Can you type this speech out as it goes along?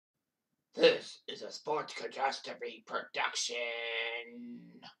This is a Sports Catastrophe production.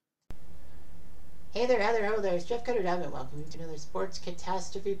 Hey there, hello there, it's Jeff Cutter and welcome you to another Sports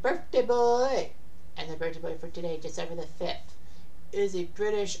Catastrophe Birthday Boy. And the birthday boy for today, December the 5th, is a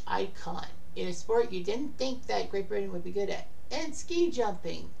British icon in a sport you didn't think that Great Britain would be good at, and ski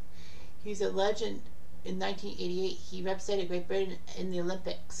jumping. He's a legend. In 1988, he represented Great Britain in the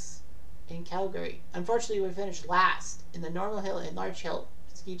Olympics in Calgary. Unfortunately, we finished last in the normal hill and large hill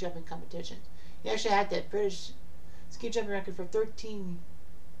ski jumping competition. He actually had the British ski jumping record for 13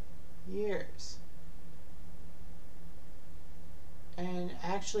 years. And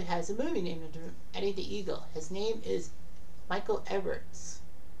actually has a movie named after him, Eddie the Eagle. His name is Michael Edwards.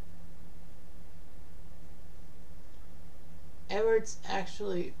 Edwards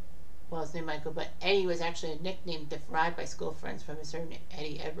actually, well, his name Michael, but Eddie was actually a nickname derived by school friends from his surname,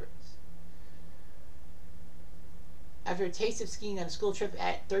 Eddie Edwards. After a taste of skiing on a school trip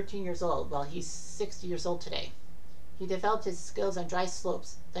at 13 years old, well, he's 60 years old today, he developed his skills on dry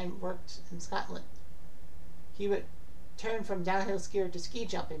slopes, then worked in Scotland. He would turn from downhill skier to ski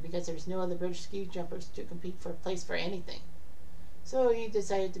jumping because there was no other British ski jumpers to compete for a place for anything. So he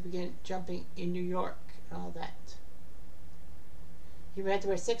decided to begin jumping in New York and all that. He had to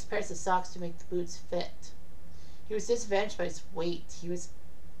wear 6 pairs of socks to make the boots fit. He was disadvantaged by his weight. He was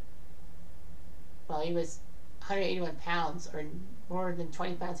 181 pounds, or more than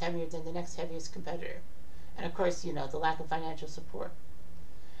 20 pounds heavier than the next heaviest competitor. And of course, the lack of financial support.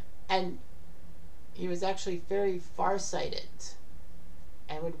 And he was actually very farsighted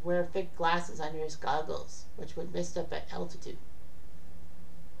and would wear thick glasses under his goggles, which would mist up at altitude.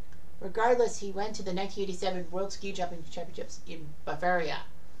 Regardless, he went to the 1987 World Ski Jumping Championships in Bavaria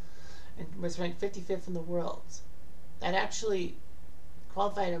and was ranked 55th in the world. That actually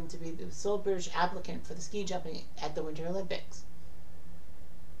qualified him to be the sole British applicant for the ski jumping at the Winter Olympics.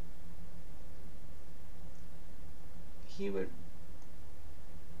 He would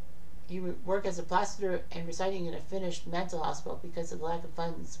work as a plasterer and residing in a Finnish mental hospital because of the lack of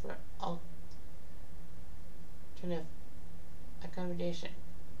funds for alternative accommodation.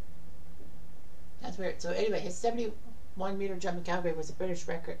 That's weird. So anyway, his 71-meter jump in Calgary was a British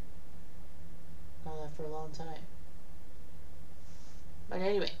record for a long time. But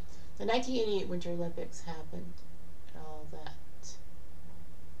anyway, the 1988 Winter Olympics happened and all that.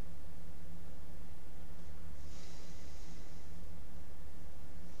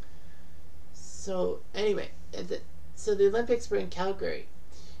 So anyway, so the Olympics were in Calgary.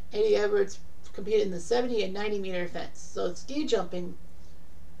 Eddie Edwards competed in the 70 and 90-meter events. So ski jumping,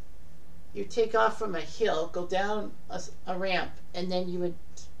 you take off from a hill, go down a ramp, and then you would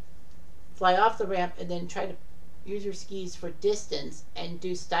fly off the ramp and then try to use your skis for distance and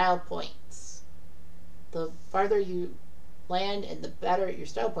do style points. The farther you land and the better your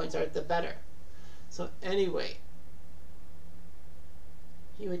style points are, the better. So anyway,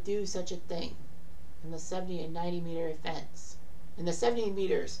 he would do such a thing in the 70 and 90-meter events. In the 70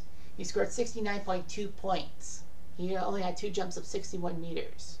 meters, he scored 69.2 points. He only had 2 jumps of 61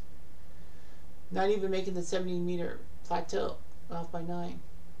 meters. Not even making the 70-meter plateau, off by 9.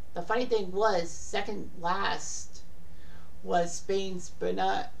 The funny thing was, second last was Spain's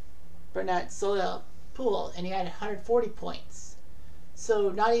Bernat Soya Pool, and he had 140 points. So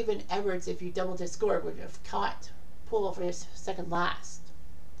not even Edwards, if you doubled his score, would have caught Pool for his second last.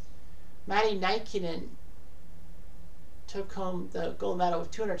 Matti Näikinen took home the gold medal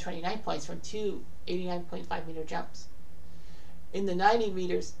with 229 points from 2 89.5-meter jumps. In the 90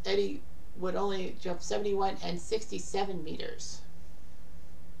 meters, Eddie would only jump 71 and 67 meters.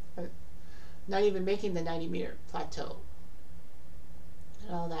 Not even making the 90-meter plateau.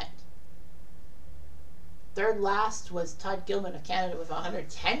 And all that. Third last was Todd Gilman of Canada with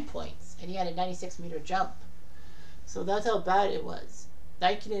 110 points, and he had a 96-meter jump. So that's how bad it was.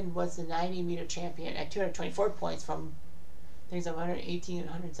 Näikinen was the 90-meter champion at 224 points from things of 118 and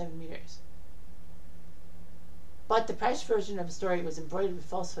 107 meters. But the press version of the story was embroidered with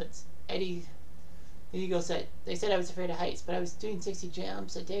falsehoods. Eddie the Eagle said, "They said I was afraid of heights, but I was doing 60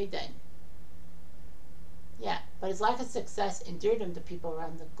 jumps a day then." Yeah, but his lack of success endeared him to people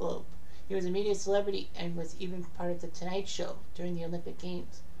around the globe. He was a media celebrity and was even part of the Tonight Show during the Olympic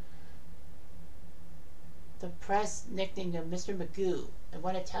Games. The press nicknamed him Mr. Magoo, and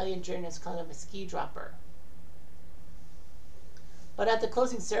one Italian journalist called him a ski dropper. But at the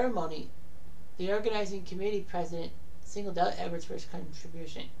closing ceremony, the organizing committee president singled out Edwards for his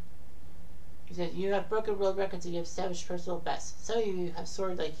contribution. He said, "You have broken world records and you have established personal bests. Some of you have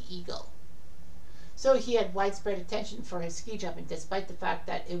soared like an eagle." So he had widespread attention for his ski jumping, despite the fact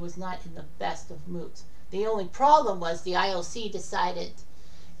that it was not in the best of moods. The only problem was the IOC decided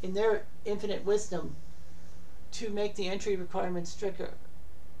in their infinite wisdom, to make the entry requirements stricter.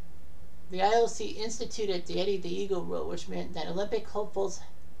 The IOC instituted the Eddie the Eagle rule, which meant that Olympic hopefuls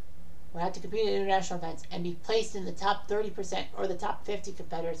will have to compete in international events and be placed in the top 30% or the top 50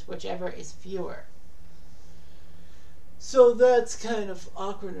 competitors, whichever is fewer. So that's kind of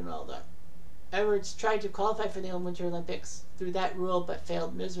awkward and all that. Edwards tried to qualify for the Winter Olympics through that rule, but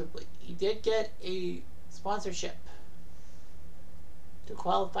failed miserably. He did get a sponsorship to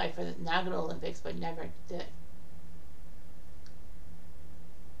qualify for the inaugural Olympics, but never did.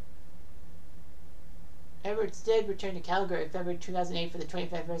 Edwards did return to Calgary in February 2008 for the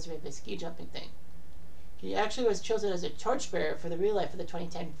 25th anniversary of his ski jumping thing. He actually was chosen as a torchbearer for the relay for the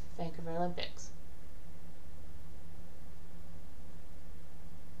 2010 Vancouver Olympics.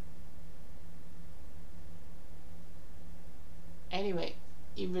 Anyway,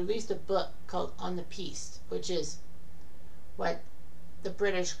 he released a book called On the Piste, which is what the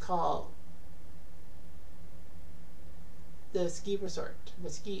British call the ski resort, the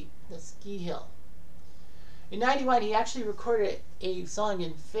ski hill. In 91, he actually recorded a song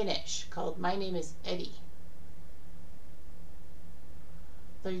in Finnish called My Name is Eddie.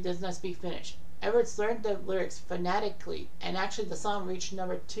 Though he does not speak Finnish. Edwards learned the lyrics phonetically, and actually the song reached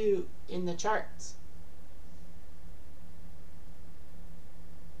number 2 in the charts.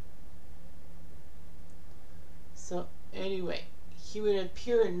 So anyway, he would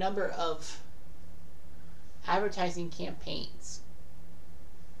appear in a number of advertising campaigns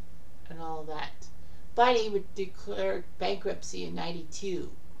and all that. But he would declare bankruptcy in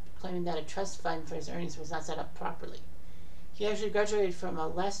 92, claiming that a trust fund for his earnings was not set up properly. He actually graduated from a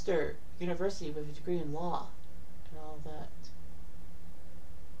Leicester University with a degree in law and all that.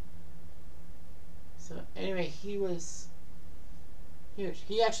 So anyway, he was huge.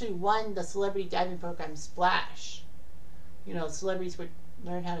 He actually won the celebrity diving program Splash. You know, celebrities would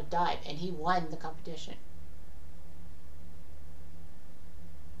learn how to dive, and he won the competition.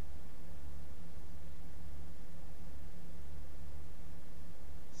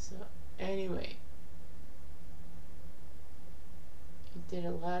 So anyway, he did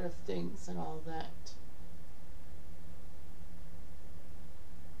a lot of things and all that.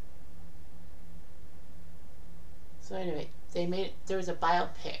 So anyway, there was a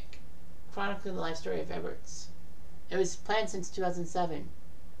biopic chronicling the life story of Edwards. It was planned since 2007,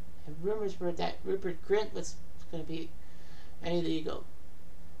 and rumors were that Rupert Grint was going to be Eddie the Eagle.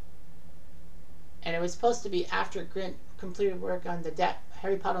 And it was supposed to be after Grint completed work on the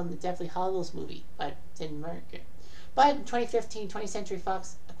Harry Potter and the Deathly Hallows movie, but didn't work. But in 2015, 20th Century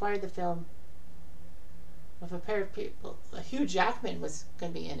Fox acquired the film with a pair of people. Hugh Jackman was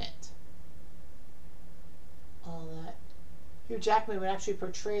going to be in it. All that. Hugh Jackman would actually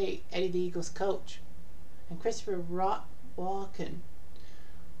portray Eddie the Eagle's coach. And Christopher Walken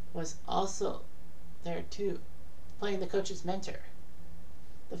was also there too, playing the coach's mentor.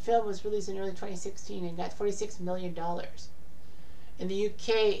 The film was released in early 2016 and got $46 million. In the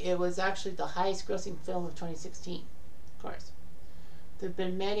UK, it was actually the highest grossing film of 2016, of course. There have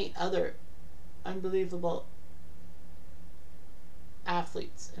been many other unbelievable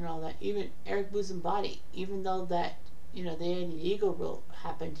athletes and all that. Even Eric Bouzambadi, even though that, you know, the Eddie the Eagle rule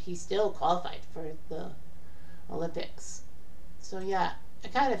happened, he still qualified for the Olympics. So yeah, I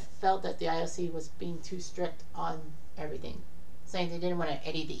kind of felt that the IOC was being too strict on everything, saying they didn't want an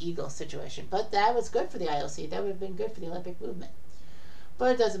Eddie the Eagle situation. But that was good for the IOC. That would have been good for the Olympic movement.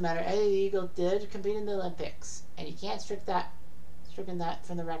 But it doesn't matter. Eddie the Eagle did compete in the Olympics, and you can't stricken that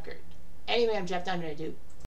from the record. Anyway, I'm Jeff Diamond. I do.